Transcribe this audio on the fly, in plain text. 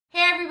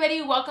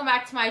everybody, welcome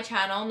back to my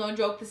channel. No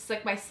joke, this is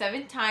like my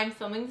 7th time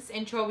filming this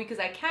intro because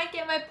I can't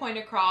get my point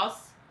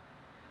across.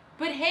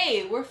 But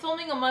hey, we're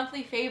filming a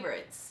monthly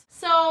favorites.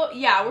 So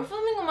yeah, we're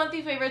filming a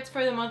monthly favorites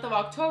for the month of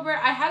October.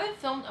 I haven't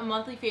filmed a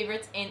monthly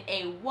favorites in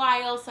a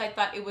while, so I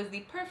thought it was the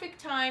perfect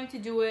time to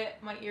do it.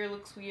 My ear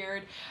looks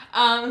weird.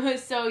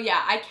 So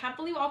yeah, I can't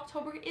believe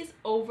October is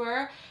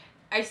over.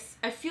 I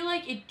feel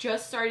like it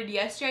just started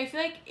yesterday. I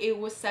feel like it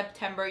was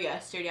September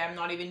yesterday. I'm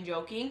not even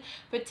joking.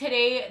 But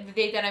today, the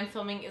date that I'm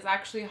filming, is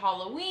actually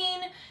Halloween.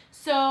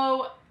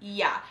 So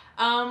yeah,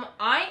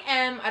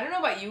 I don't know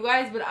about you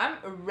guys, but I'm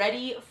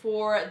ready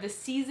for the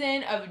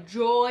season of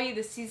joy,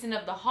 the season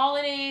of the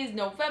holidays,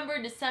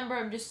 November, December.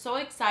 I'm just so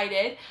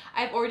excited.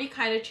 I've already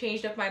kind of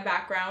changed up my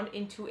background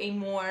into a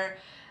more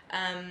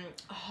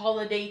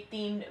holiday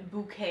themed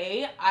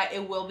bouquet.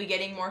 It will be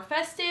getting more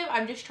festive.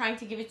 I'm just trying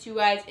to give it to you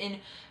guys in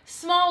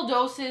small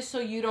doses so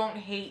you don't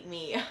hate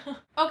me.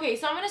 Okay,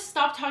 so I'm gonna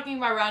stop talking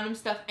about random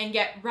stuff and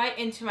get right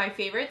into my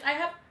favorites. I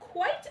have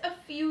quite a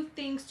few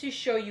things to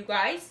show you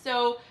guys,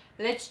 so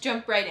let's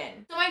jump right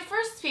in. So my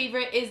first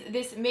favorite is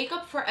this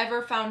Makeup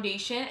Forever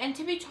foundation, and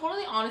to be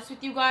totally honest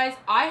with you guys,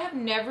 I have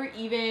never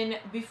even,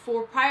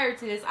 prior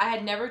to this, I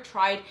had never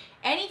tried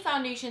any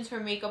foundations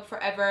from Makeup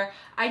Forever.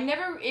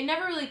 It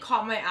never really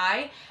caught my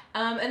eye.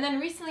 And then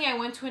recently I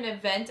went to an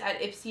event at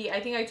Ipsy. I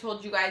think I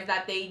told you guys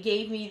that they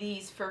gave me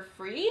these for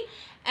free.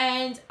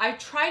 And I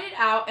tried it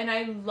out and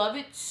I love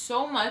it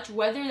so much,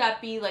 whether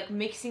that be like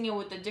mixing it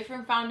with a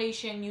different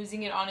foundation,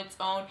 using it on its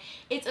own.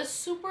 It's a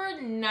super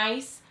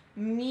nice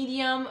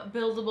medium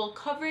buildable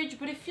coverage,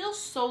 but it feels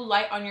so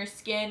light on your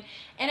skin,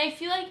 and I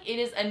feel like it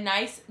is a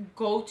nice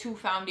go-to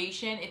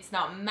foundation. It's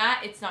not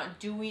matte, it's not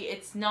dewy,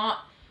 it's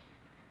not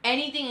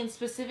anything in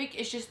specific.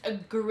 It's just a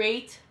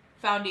great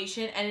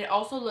foundation, and it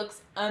also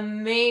looks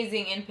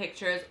amazing in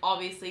pictures.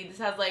 Obviously this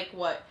has like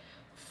what,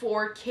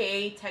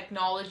 4K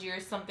technology or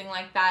something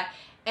like that.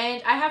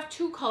 And I have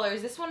two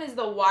colors. This one is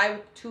the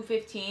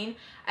Y215.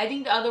 I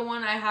think the other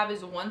one I have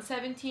is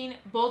 117.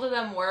 Both of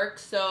them work,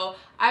 so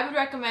I would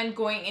recommend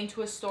going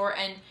into a store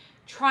and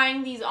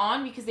trying these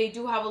on because they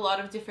do have a lot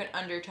of different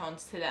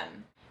undertones to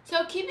them.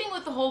 So keeping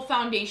with the whole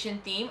foundation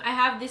theme, I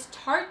have this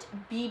Tarte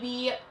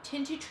BB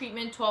Tinted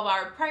Treatment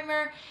 12-Hour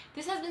Primer.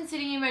 This has been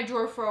sitting in my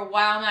drawer for a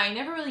while now. I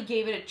never really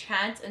gave it a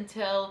chance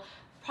until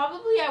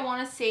probably, I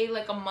want to say,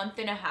 like a month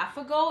and a half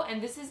ago,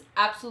 and this is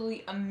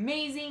absolutely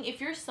amazing.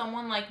 If you're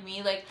someone like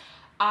me, like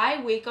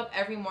I wake up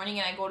every morning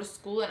and I go to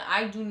school and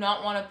I do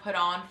not want to put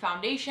on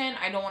foundation.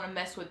 I don't want to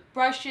mess with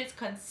brushes,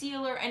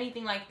 concealer,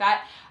 anything like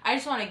that. I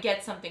just want to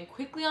get something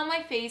quickly on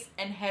my face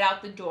and head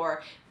out the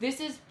door. This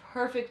is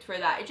perfect for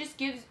that. It just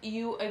gives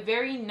you a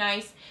very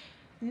nice,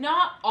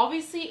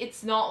 obviously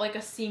it's not like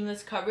a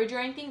seamless coverage or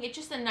anything. It's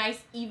just a nice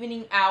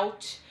evening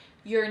out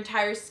your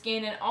entire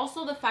skin, and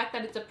also the fact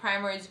that it's a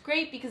primer is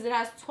great because it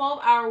has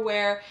 12-hour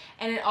wear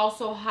and it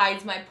also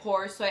hides my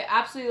pores. So I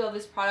absolutely love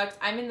this product.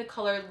 I'm in the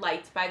color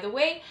light, by the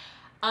way.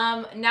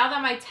 Now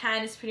that my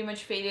tan is pretty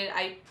much faded,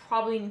 I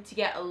probably need to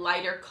get a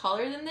lighter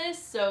color than this,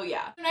 so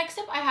yeah. Next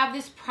up, I have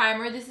this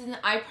primer. This is an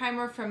eye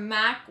primer from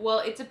MAC. Well,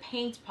 it's a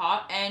paint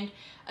pot, and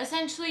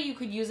essentially you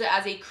could use it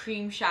as a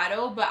cream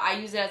shadow, but I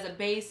use it as a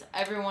base.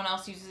 Everyone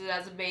else uses it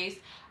as a base.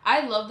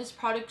 I love this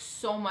product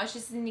so much.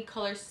 This is in the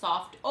color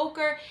Soft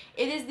Ochre.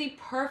 It is the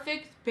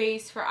perfect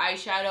base for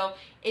eyeshadow.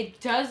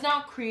 It does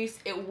not crease.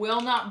 It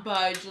will not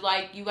budge.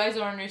 Like, you guys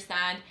don't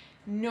understand.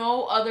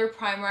 No other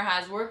primer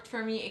has worked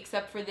for me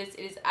except for this.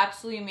 It is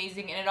absolutely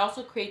amazing, and it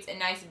also creates a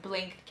nice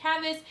blank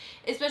canvas,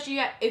 especially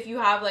if you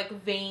have like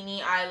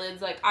veiny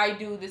eyelids like I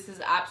do. This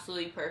is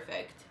absolutely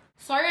perfect.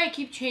 Sorry I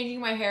keep changing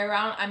my hair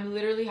around. I'm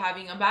literally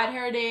having a bad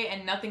hair day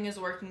and nothing is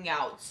working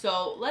out.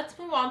 So let's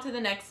move on to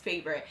the next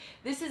favorite.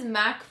 This is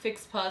MAC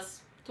Fix Plus.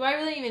 Do I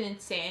really even need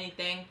to say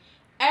anything?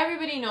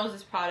 Everybody knows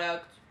this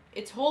product.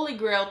 It's holy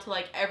grail to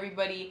like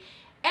everybody,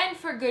 and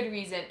for good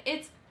reason.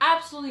 It's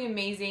absolutely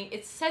amazing.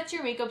 It sets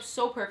your makeup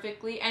so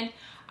perfectly, and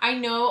I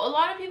know a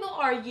lot of people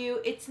argue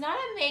it's not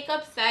a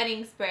makeup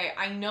setting spray.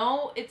 I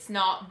know it's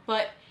not,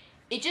 but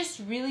it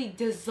just really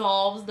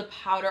dissolves the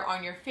powder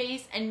on your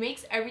face and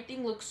makes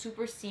everything look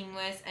super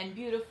seamless and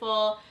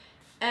beautiful,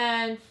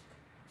 and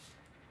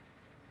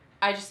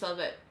I just love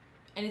it.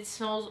 And it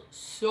smells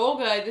so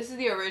good. This is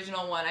the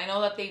original one. I know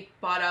that they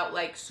bought out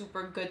like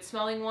super good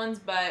smelling ones,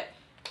 but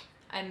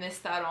I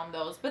missed out on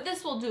those. But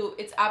this will do.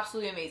 It's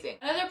absolutely amazing.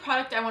 Another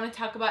product I want to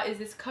talk about is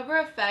this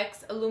Cover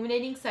FX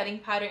Illuminating Setting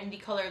Powder in the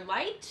color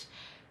Light.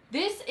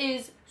 This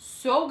is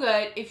so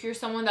good if you're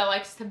someone that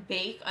likes to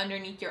bake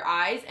underneath your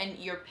eyes and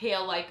you're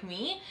pale like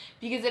me,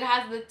 because it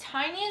has the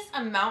tiniest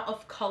amount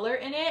of color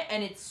in it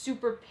and it's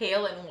super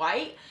pale and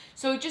white.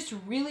 So it just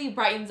really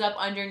brightens up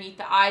underneath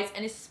the eyes,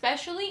 and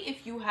especially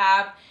if you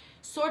have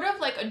sort of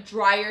like a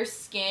drier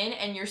skin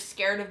and you're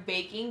scared of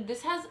baking,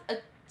 this has a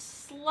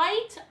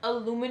slight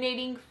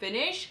illuminating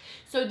finish,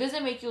 so it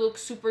doesn't make you look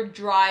super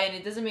dry and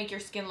it doesn't make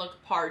your skin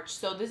look parched.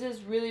 So this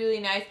is really,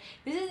 really nice.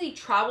 This is the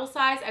travel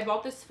size. I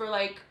bought this for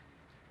like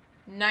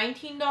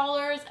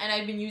 $19 and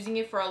I've been using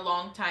it for a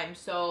long time.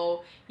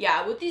 So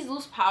yeah, with these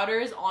loose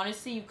powders,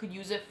 honestly, you could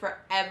use it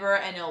forever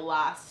and it'll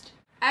last.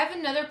 I have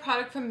another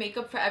product from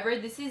Makeup Forever.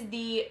 This is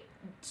the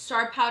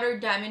Star Powder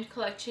Diamond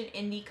Collection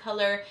in the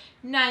color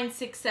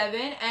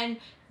 967, and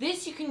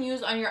this you can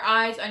use on your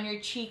eyes, on your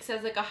cheeks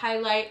as like a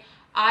highlight.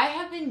 I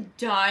have been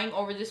dying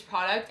over this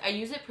product. I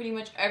use it pretty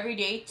much every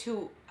day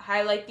to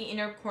highlight the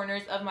inner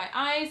corners of my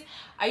eyes.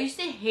 I used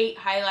to hate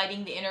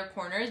highlighting the inner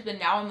corners, but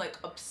now I'm like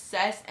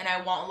obsessed and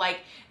I want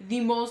like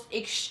the most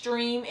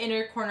extreme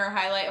inner corner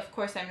highlight. Of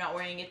course, I'm not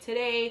wearing it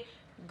today.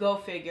 Go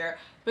figure.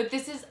 But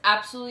this is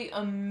absolutely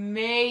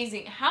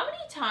amazing. How many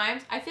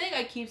times? I feel like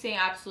I keep saying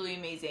absolutely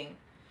amazing,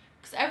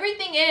 because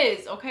everything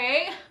is,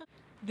 okay?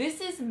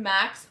 This is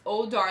MAC's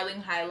Oh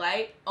Darling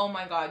highlight. Oh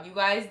my god, you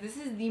guys, this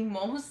is the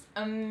most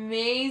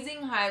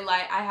amazing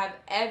highlight I have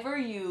ever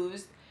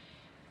used.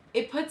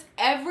 It puts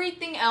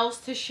everything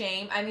else to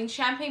shame. I mean,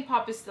 Champagne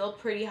Pop is still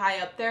pretty high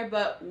up there,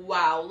 but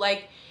wow,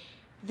 like,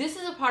 this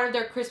is a part of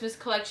their Christmas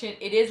collection.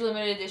 It is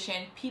limited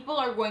edition. People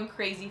are going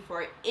crazy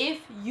for it. If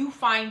you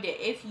find it,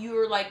 if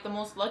you're like the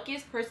most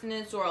luckiest person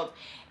in this world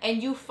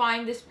and you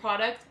find this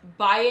product,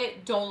 buy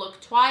it. Don't look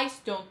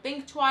twice. Don't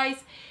think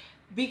twice,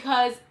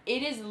 because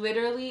it is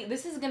literally,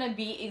 this is gonna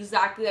be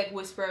exactly like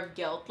Whisper of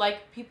Guilt.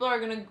 Like, people are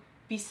gonna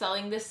be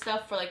selling this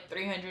stuff for like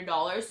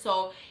 $300.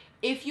 So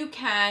if you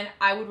can,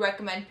 I would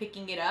recommend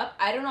picking it up.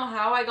 I don't know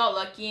how I got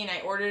lucky and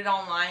I ordered it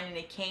online and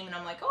it came and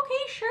I'm like,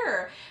 okay,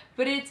 sure.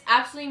 But it's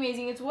absolutely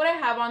amazing. It's what I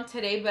have on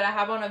today, but I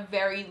have on a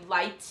very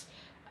light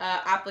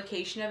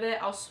application of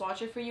it. I'll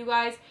swatch it for you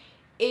guys.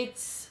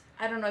 It's,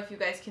 I don't know if you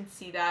guys can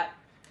see that.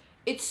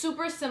 It's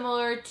super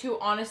similar to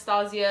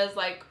Anastasia's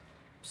like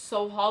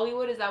So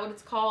Hollywood, is that what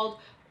it's called?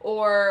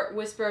 Or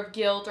Whisper of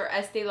Guilt or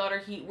Estee Lauder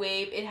Heat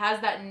Wave. It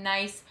has that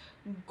nice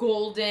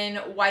golden,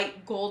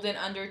 white golden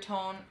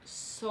undertone.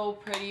 So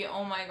pretty.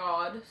 Oh my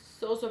god,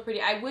 so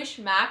pretty. I wish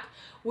MAC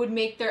would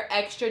make their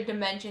extra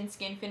dimension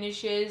skin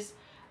finishes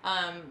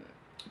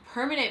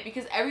permanent,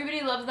 because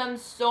everybody loves them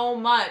so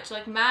much.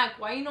 Like, MAC,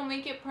 why you don't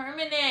make it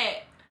permanent?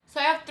 So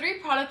I have 3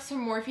 products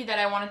from Morphe that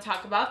I want to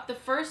talk about. The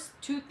first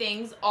 2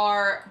 things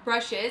are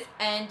brushes,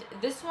 and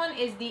this one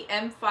is the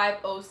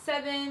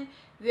M507,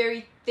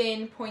 very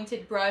thin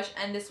pointed brush,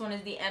 and this one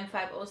is the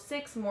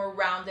M506, more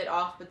rounded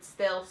off but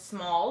still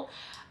small.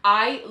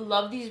 I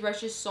love these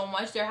brushes so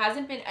much. There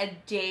hasn't been a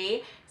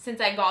day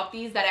since I got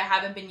these that I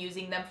haven't been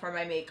using them for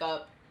my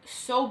makeup.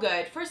 So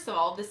good. First of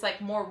all, this like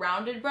more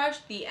rounded brush,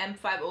 the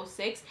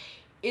M506,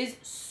 is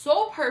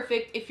so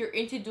perfect if you're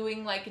into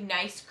doing like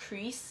nice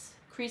crease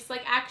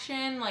like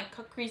action, like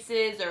cut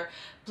creases or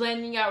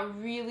blending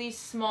out really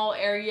small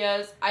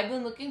areas. I've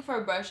been looking for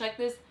a brush like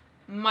this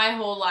my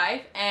whole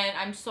life and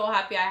I'm so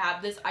happy I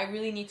have this. I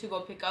really need to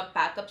go pick up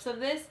backups of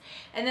this.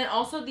 And then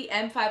also the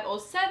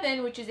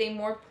M507, which is a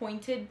more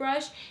pointed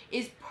brush,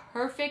 is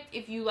perfect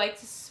if you like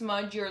to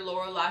smudge your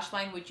lower lash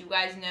line, which you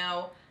guys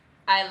know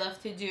I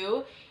love to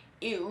do.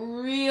 It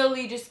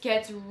really just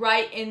gets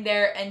right in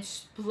there and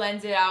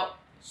blends it out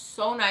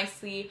so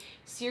nicely.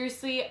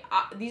 Seriously,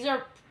 these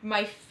are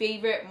my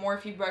favorite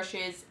Morphe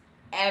brushes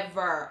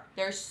ever.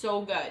 They're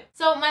so good.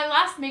 So my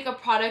last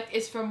makeup product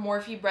is from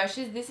Morphe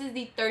brushes. This is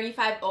the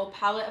 35O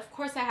palette. Of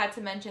course, I had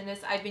to mention this.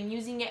 I've been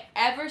using it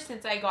ever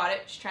since I got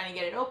it, just trying to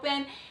get it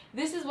open.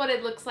 This is what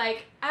it looks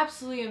like.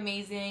 Absolutely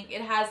amazing.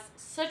 It has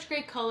such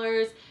great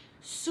colors,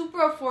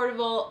 super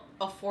affordable,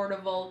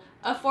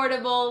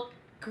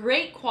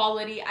 great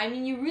quality. I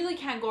mean, you really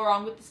can't go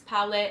wrong with this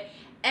palette.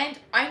 And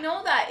I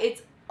know that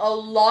it's a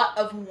lot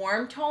of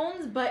warm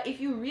tones, but if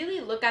you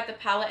really look at the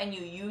palette and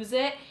you use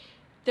it,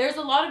 there's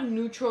a lot of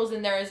neutrals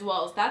in there as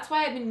well. So that's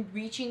why I've been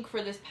reaching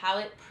for this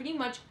palette pretty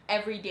much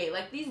every day.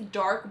 Like, these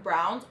dark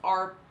browns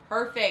are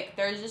perfect.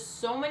 There's just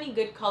so many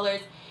good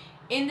colors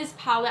in this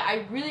palette.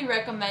 I really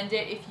recommend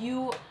it. If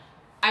you,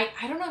 I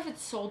don't know if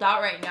it's sold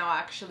out right now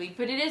actually,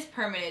 but it is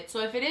permanent. So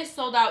if it is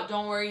sold out,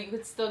 don't worry, you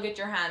could still get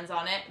your hands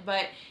on it.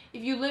 But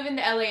if you live in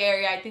the LA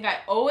area, I think I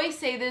always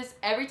say this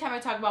every time I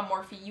talk about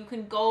Morphe, you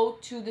can go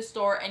to the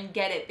store and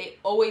get it. They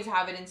always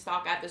have it in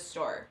stock at the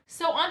store.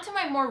 So on to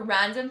my more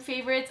random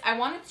favorites. I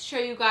wanted to show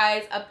you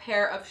guys a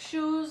pair of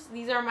shoes.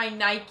 These are my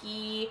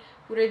Nike,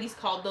 what are these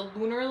called? The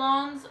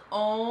Lunarlons.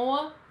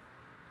 Oh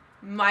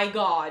my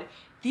god.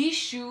 These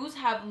shoes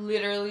have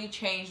literally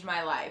changed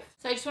my life.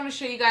 So I just want to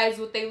show you guys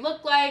what they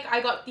look like.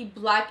 I got the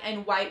black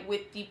and white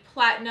with the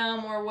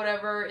platinum or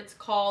whatever it's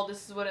called.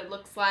 This is what it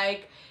looks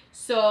like.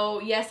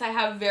 So yes, I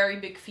have very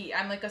big feet.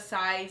 I'm like a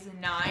size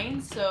 9,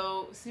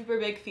 so super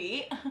big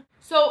feet.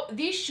 So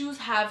these shoes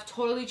have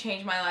totally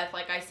changed my life.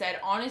 Like I said,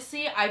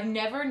 honestly, I've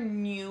never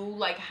knew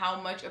like how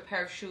much a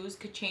pair of shoes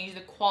could change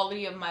the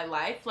quality of my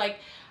life. Like,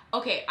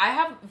 okay, I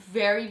have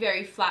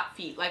very flat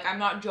feet. Like, I'm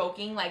not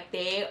joking. Like,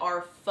 they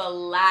are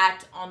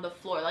flat on the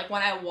floor. Like,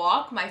 when I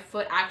walk, my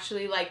foot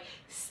actually, like,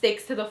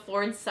 sticks to the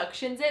floor and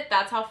suctions it.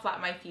 That's how flat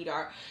my feet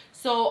are.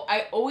 So,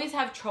 I always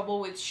have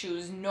trouble with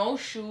shoes. No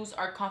shoes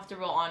are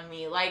comfortable on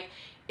me. Like,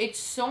 it's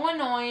so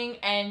annoying.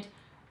 And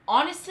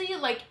honestly,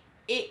 like,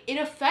 it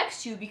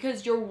affects you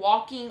because you're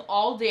walking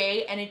all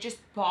day and it just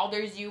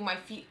bothers you. My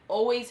feet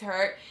always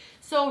hurt.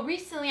 So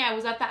recently I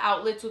was at the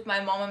outlets with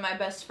my mom and my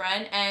best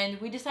friend, and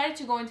we decided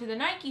to go into the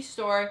Nike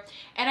store,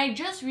 and I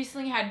just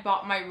recently had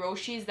bought my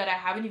Roshis that I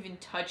haven't even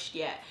touched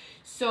yet.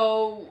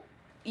 So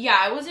yeah,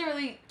 I wasn't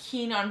really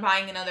keen on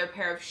buying another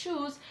pair of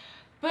shoes,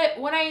 but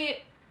when I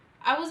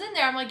was in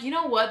there, I'm like, you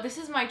know what, this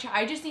is my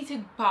I just need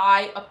to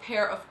buy a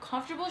pair of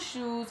comfortable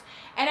shoes.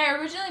 And I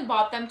originally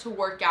bought them to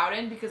work out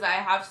in because I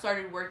have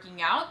started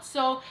working out.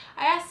 So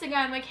I asked the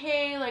guy, I'm like,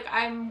 hey, like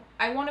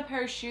I want a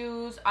pair of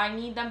shoes. I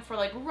need them for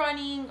like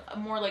running,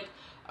 more like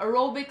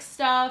aerobic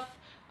stuff,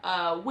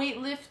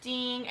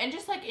 weightlifting, and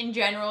just like in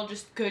general,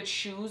 just good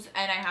shoes.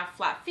 And I have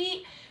flat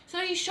feet. So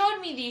he showed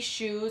me these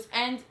shoes,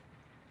 and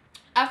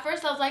at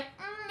first I was like,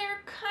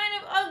 they're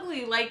kind of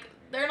ugly. Like,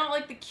 they're not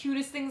like the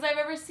cutest things I've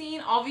ever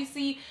seen.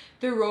 Obviously,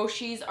 the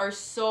Roshis are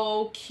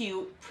so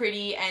cute,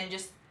 pretty, and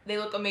just they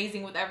look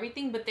amazing with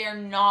everything, but they're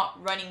not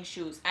running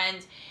shoes,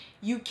 and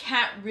you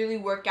can't really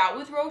work out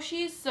with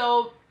Roshis.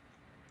 So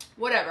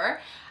whatever.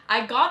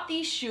 I got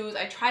these shoes,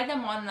 I tried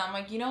them on, and I'm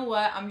like, you know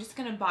what, I'm just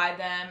gonna buy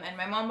them. And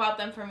my mom bought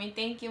them for me.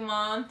 Thank you,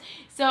 Mom.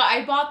 So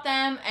I bought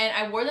them and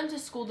I wore them to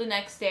school the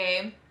next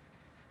day.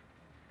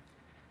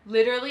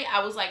 Literally,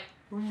 I was like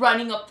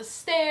running up the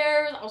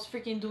stairs. I was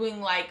freaking doing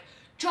like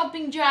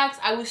jumping jacks.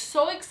 I was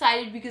so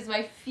excited because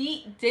my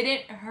feet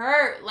didn't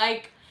hurt.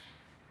 Like,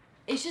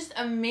 it's just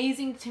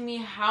amazing to me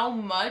how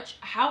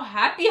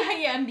happy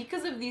I am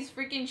because of these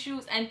freaking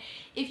shoes. And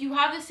if you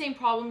have the same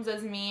problems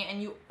as me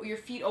and your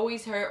feet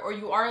always hurt, or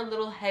you are a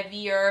little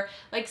heavier,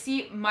 like,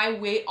 see, my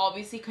weight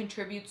obviously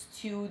contributes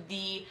to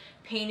the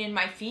pain in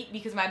my feet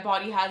because my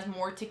body has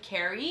more to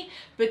carry,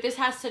 but this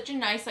has such a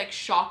nice like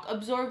shock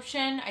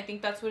absorption, I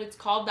think that's what it's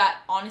called,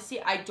 that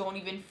honestly I don't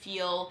even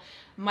feel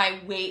my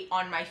weight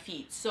on my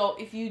feet. So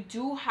if you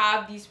do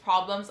have these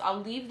problems, I'll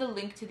leave the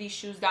link to these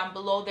shoes down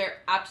below. They're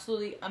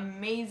absolutely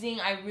amazing.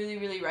 I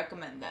really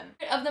recommend them.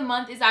 Of the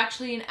month is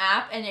actually an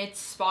app, and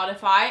it's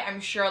Spotify. I'm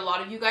sure a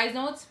lot of you guys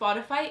know what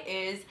Spotify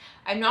is.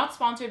 I'm not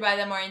sponsored by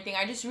them or anything.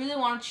 I just really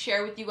wanted to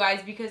share with you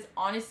guys because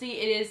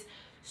honestly it is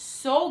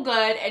so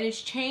good, and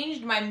it's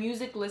changed my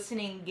music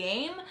listening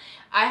game.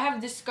 I have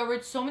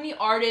discovered so many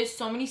artists,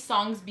 so many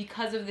songs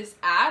because of this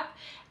app,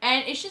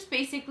 and it's just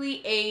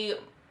basically a,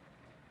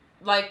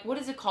 like, what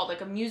is it called,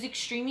 like a music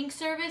streaming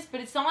service, but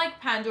it's not like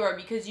Pandora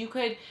because you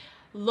could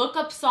look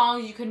up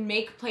songs, you can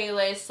make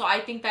playlists. So I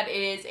think that it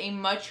is a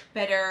much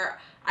better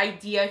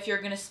idea if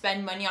you're gonna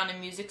spend money on a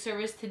music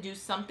service to do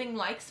something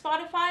like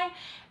Spotify.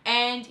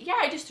 And yeah,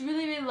 I just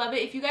really love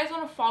it. If you guys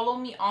want to follow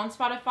me on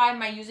Spotify,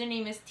 my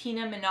username is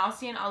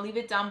TINAMINASYAN. I'll leave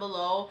it down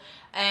below,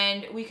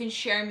 and we can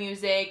share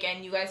music,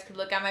 and you guys could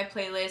look at my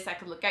playlist, I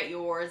could look at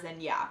yours,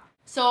 and yeah.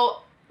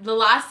 So the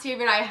last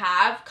favorite I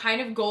have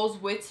kind of goes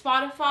with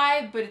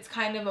Spotify, but it's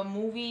kind of a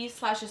movie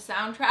slash a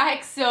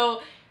soundtrack,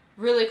 so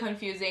really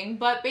confusing.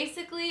 But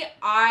basically,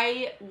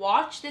 I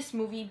watched this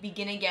movie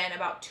Begin Again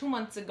about 2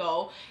 months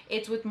ago.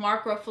 It's with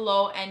Mark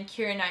Ruffalo and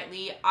Keira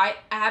Knightley. I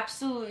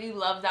absolutely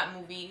love that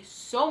movie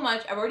so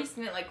much. I've already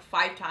seen it like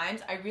 5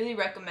 times. I really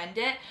recommend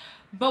it.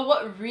 But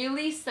what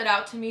really stood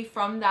out to me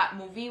from that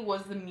movie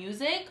was the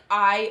music.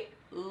 I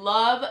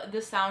love the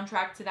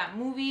soundtrack to that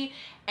movie,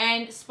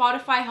 and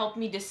Spotify helped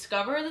me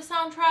discover the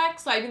soundtrack,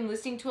 so I've been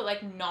listening to it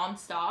like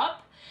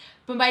non-stop.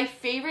 But my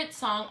favorite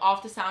song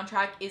off the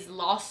soundtrack is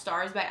Lost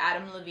Stars by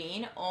Adam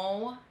Levine.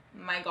 Oh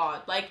my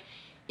god, like,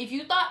 if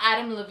you thought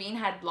Adam Levine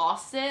had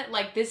lost it,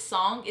 like, this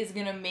song is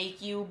gonna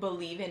make you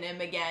believe in him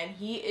again.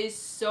 He is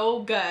so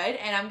good,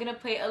 and I'm gonna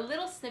play a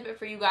little snippet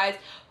for you guys.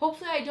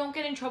 Hopefully I don't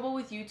get in trouble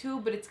with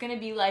YouTube, but it's gonna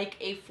be like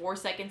a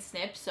 4-second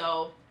snip,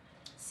 so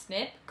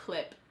snip,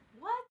 clip.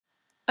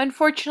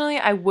 Unfortunately,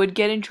 I would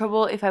get in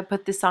trouble if I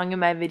put this song in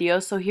my video,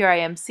 so here I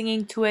am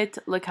singing to it.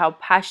 Look how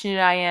passionate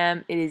I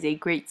am. It is a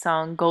great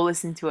song. Go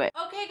listen to it.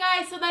 Okay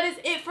guys, so that is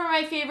it for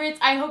my favorites.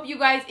 I hope you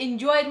guys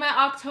enjoyed my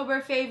October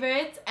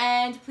favorites,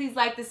 and please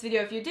like this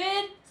video if you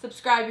did.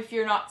 Subscribe if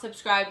you're not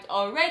subscribed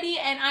already,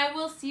 and I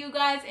will see you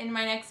guys in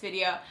my next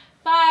video.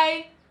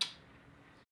 Bye!